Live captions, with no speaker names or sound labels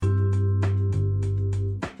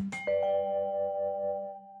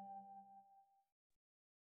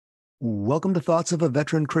Welcome to Thoughts of a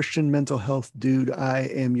Veteran Christian Mental Health Dude. I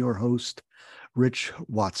am your host, Rich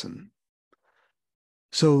Watson.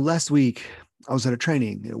 So last week, I was at a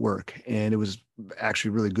training at work, and it was actually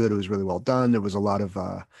really good. It was really well done. There was a lot of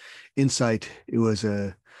insight. It was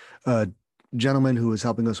a gentleman who was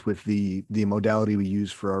helping us with the modality we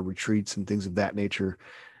use for our retreats and things of that nature.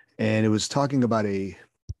 And it was talking about a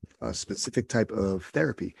specific type of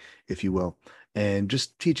therapy, if you will, and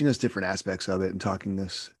just teaching us different aspects of it and talking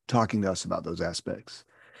to us about those aspects.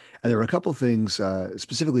 And there were a couple things,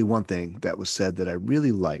 specifically one thing that was said that I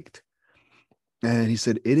really liked. And he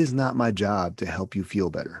said, "It is not my job to help you feel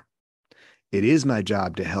better. It is my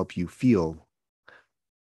job to help you feel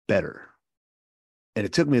better." And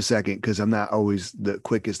it took me a second because I'm not always the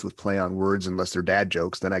quickest with play on words unless they're dad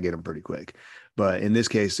jokes, then I get them pretty quick. But in this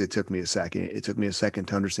case, it took me a second. It took me a second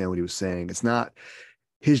to understand what he was saying. It's not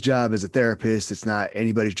his job as a therapist. It's not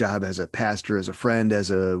anybody's job as a pastor, as a friend,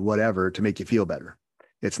 as a whatever to make you feel better.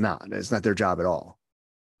 It's not. It's not their job at all.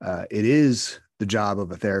 It is the job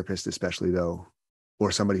of a therapist, especially though,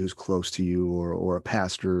 or somebody who's close to you, or a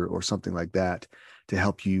pastor or something like that, to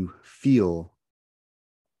help you feel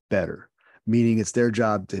better. Meaning it's their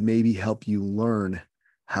job to maybe help you learn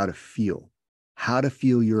how to feel, how to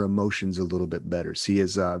feel your emotions a little bit better. See,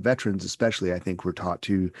 as veterans, especially, I think we're taught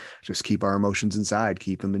to just keep our emotions inside,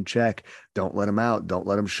 keep them in check, don't let them out, don't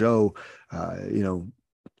let them show, uh, you know,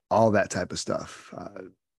 all that type of stuff.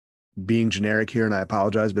 Being generic here, and I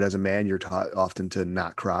apologize, but as a man, you're taught often to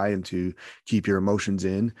not cry and to keep your emotions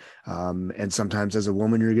in. And sometimes as a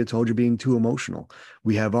woman, you get told you're being too emotional.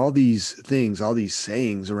 We have all these things, all these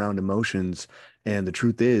sayings around emotions. And the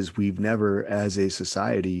truth is, we've never, as a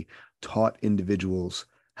society, taught individuals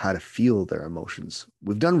how to feel their emotions.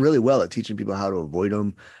 We've done really well at teaching people how to avoid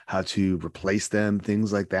them, how to replace them,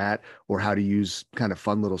 things like that, or how to use kind of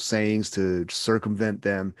fun little sayings to circumvent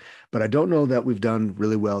them. But I don't know that we've done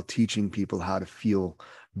really well teaching people how to feel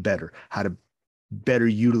better, how to better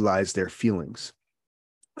utilize their feelings.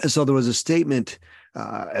 And so there was a statement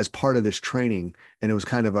as part of this training, and it was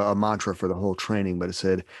kind of a mantra for the whole training, but it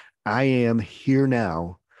said, "I am here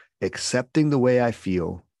now, accepting the way I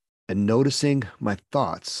feel and noticing my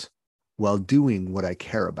thoughts while doing what I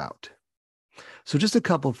care about." So just a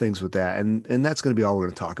couple of things with that, and that's going to be all we're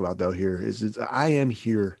going to talk about though here is I am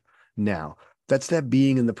here now. That's that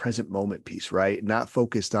being in the present moment piece, right? Not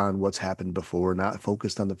focused on what's happened before, not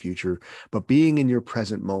focused on the future, but being in your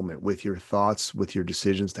present moment with your thoughts, with your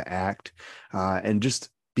decisions to act, and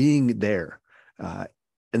just being there, uh,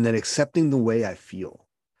 and then accepting the way I feel.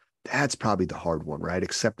 That's probably the hard one, right?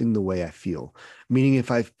 Accepting the way I feel. Meaning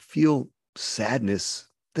if I feel sadness,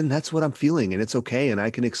 then that's what I'm feeling and it's okay. And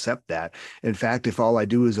I can accept that. In fact, if all I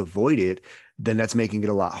do is avoid it, then that's making it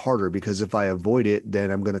a lot harder because if I avoid it,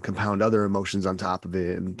 then I'm going to compound other emotions on top of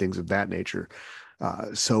it and things of that nature.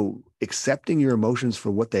 So accepting your emotions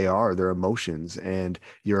for what they are, they're emotions, and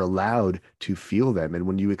you're allowed to feel them. And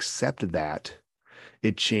when you accept that,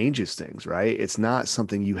 it changes things, right? It's not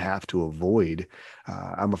something you have to avoid.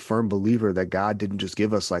 I'm a firm believer that God didn't just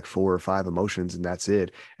give us like four or five emotions and that's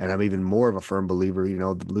it. And I'm even more of a firm believer,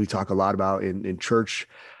 we talk a lot about in church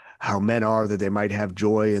how men are that they might have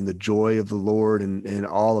joy and the joy of the Lord and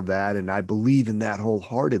all of that. And I believe in that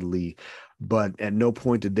wholeheartedly. But at no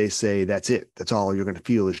point did they say that's it. That's all you're going to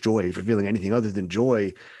feel is joy. If you're feeling anything other than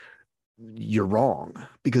joy, you're wrong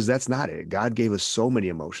because that's not it. God gave us so many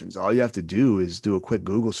emotions. All you have to do is do a quick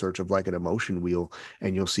Google search of like an emotion wheel,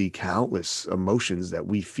 and you'll see countless emotions that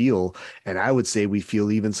we feel. And I would say we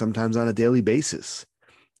feel even sometimes on a daily basis,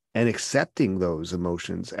 and accepting those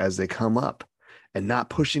emotions as they come up and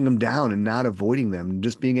not pushing them down and not avoiding them, and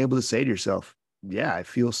just being able to say to yourself, yeah, I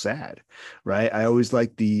feel sad, right? I always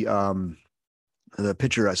like the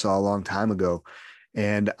picture I saw a long time ago.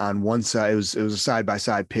 And on one side, it was a side by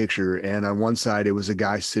side picture, and on one side it was a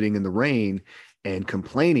guy sitting in the rain and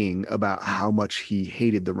complaining about how much he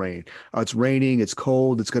hated the rain. Oh, it's raining, it's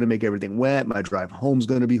cold, it's going to make everything wet. My drive home's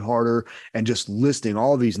going to be harder, and just listing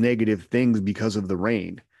all these negative things because of the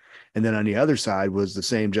rain. And then on the other side was the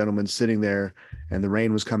same gentleman sitting there, and the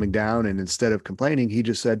rain was coming down, and instead of complaining, he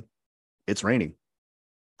just said, "It's raining."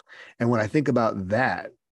 And when I think about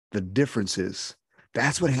that, the differences,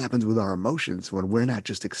 that's what happens with our emotions when we're not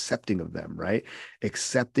just accepting of them, right?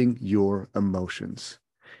 Accepting your emotions.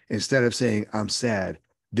 Instead of saying, I'm sad,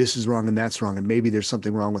 this is wrong and that's wrong, and maybe there's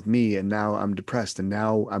something wrong with me, and now I'm depressed, and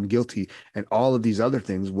now I'm guilty, and all of these other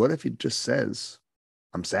things. What if it just says,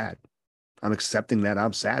 I'm sad? I'm accepting that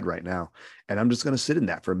I'm sad right now, and I'm just going to sit in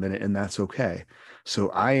that for a minute, and that's okay. So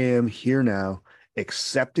I am here now,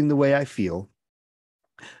 accepting the way I feel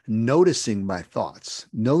Noticing my thoughts,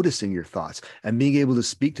 noticing your thoughts, and being able to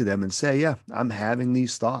speak to them and say, yeah, I'm having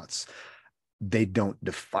these thoughts. They don't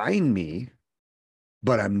define me,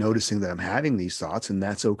 but I'm noticing that I'm having these thoughts, and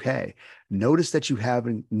that's okay. Notice that you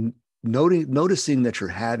having noticing that you're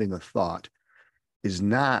having a thought is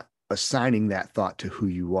not assigning that thought to who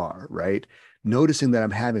you are, right? Noticing that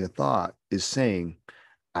I'm having a thought is saying,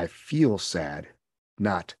 I feel sad,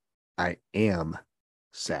 not I am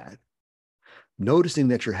sad. Noticing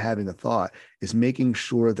that you're having a thought is making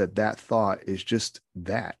sure that that thought is just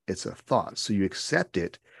that. It's a thought. So you accept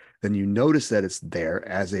it, then you notice that it's there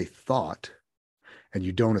as a thought and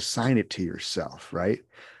you don't assign it to yourself, right?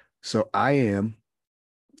 So I am,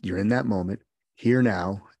 you're in that moment, here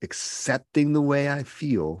now, accepting the way I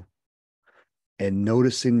feel and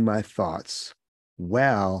noticing my thoughts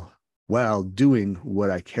while doing what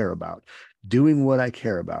I care about. Doing what I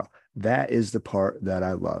care about. That is the part that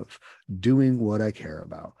I love. Doing what I care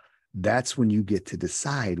about. That's when you get to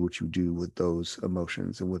decide what you do with those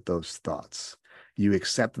emotions and with those thoughts. You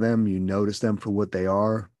accept them, you notice them for what they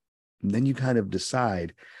are, and then you kind of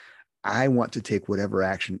decide, I want to take whatever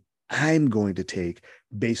action I'm going to take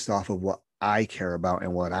based off of what I care about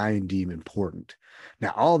and what I deem important.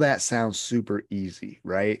 Now, all that sounds super easy,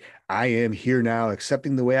 right? I am here now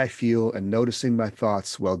accepting the way I feel and noticing my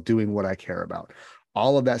thoughts while doing what I care about.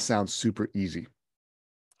 All of that sounds super easy.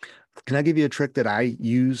 Can I give you a trick that I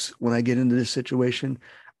use when I get into this situation?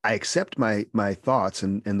 I accept my thoughts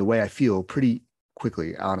and the way I feel pretty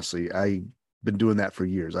quickly, honestly. I've been doing that for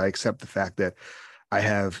years. I accept the fact that I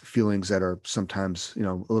have feelings that are sometimes, a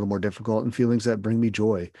little more difficult and feelings that bring me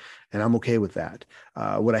joy. And I'm okay with that.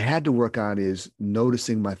 What I had to work on is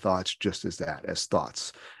noticing my thoughts just as that, as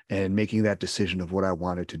thoughts, and making that decision of what I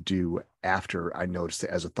wanted to do after I noticed it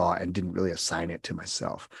as a thought and didn't really assign it to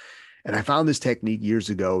myself. And I found this technique years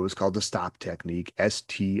ago. It was called the STOP technique,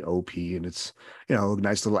 STOP. And it's, a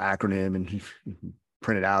nice little acronym, and you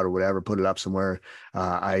print it out or whatever, put it up somewhere.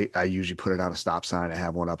 I usually put it on a stop sign. I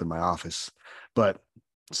have one up in my office. But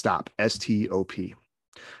stop, STOP.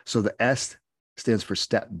 So the S stands for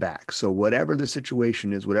step back. So whatever the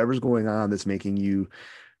situation is, whatever's going on that's making you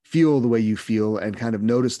feel the way you feel and kind of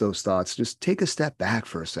notice those thoughts, just take a step back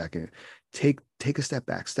for a second. Take a step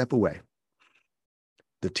back, step away.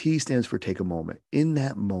 The T stands for take a moment. In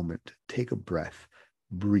that moment, take a breath,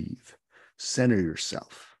 breathe, center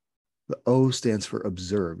yourself. The O stands for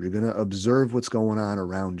observe. You're going to observe what's going on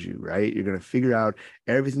around you, right? You're going to figure out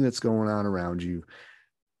everything that's going on around you.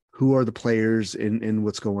 Who are the players in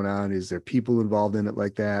what's going on? Is there people involved in it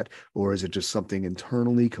like that? Or is it just something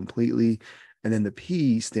internally completely? And then the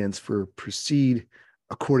P stands for proceed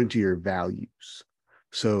according to your values.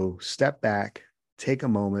 So step back, take a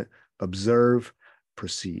moment, observe,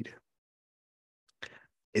 proceed.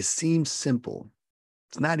 It seems simple.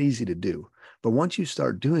 It's not easy to do. But once you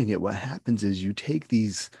start doing it, what happens is you take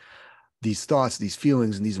these thoughts, these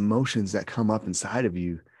feelings, and these emotions that come up inside of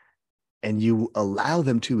you, and you allow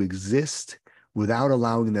them to exist without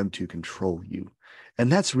allowing them to control you.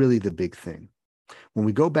 And that's really the big thing. When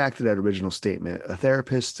we go back to that original statement, a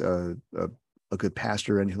therapist, a good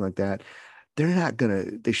pastor, or anything like that,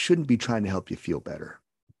 they shouldn't be trying to help you feel better,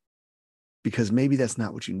 because maybe that's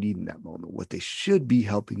not what you need in that moment. What they should be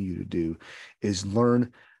helping you to do is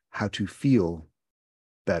learn how to feel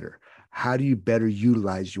better. How do you better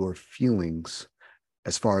utilize your feelings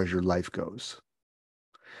as far as your life goes?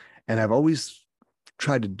 And I've always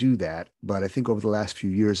tried to do that, but I think over the last few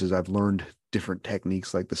years, as I've learned different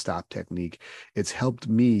techniques like the stop technique, it's helped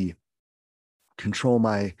me control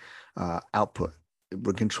my output,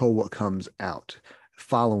 control what comes out,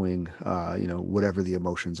 following whatever the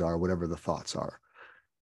emotions are, whatever the thoughts are.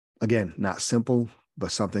 Again, not simple,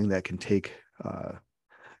 but something that can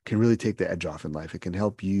really take the edge off in life. It can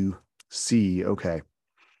help you see, okay,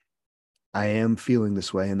 I am feeling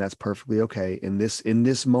this way, and that's perfectly okay. In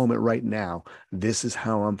this moment right now, this is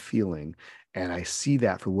how I'm feeling. And I see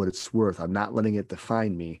that for what it's worth. I'm not letting it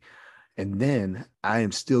define me. And then I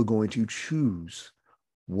am still going to choose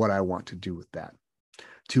what I want to do with that.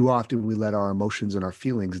 Too often we let our emotions and our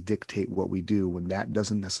feelings dictate what we do, when that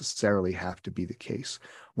doesn't necessarily have to be the case.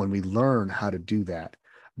 When we learn how to do that,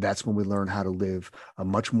 that's when we learn how to live a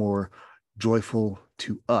much more joyful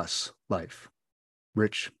to us life.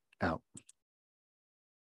 Rich out.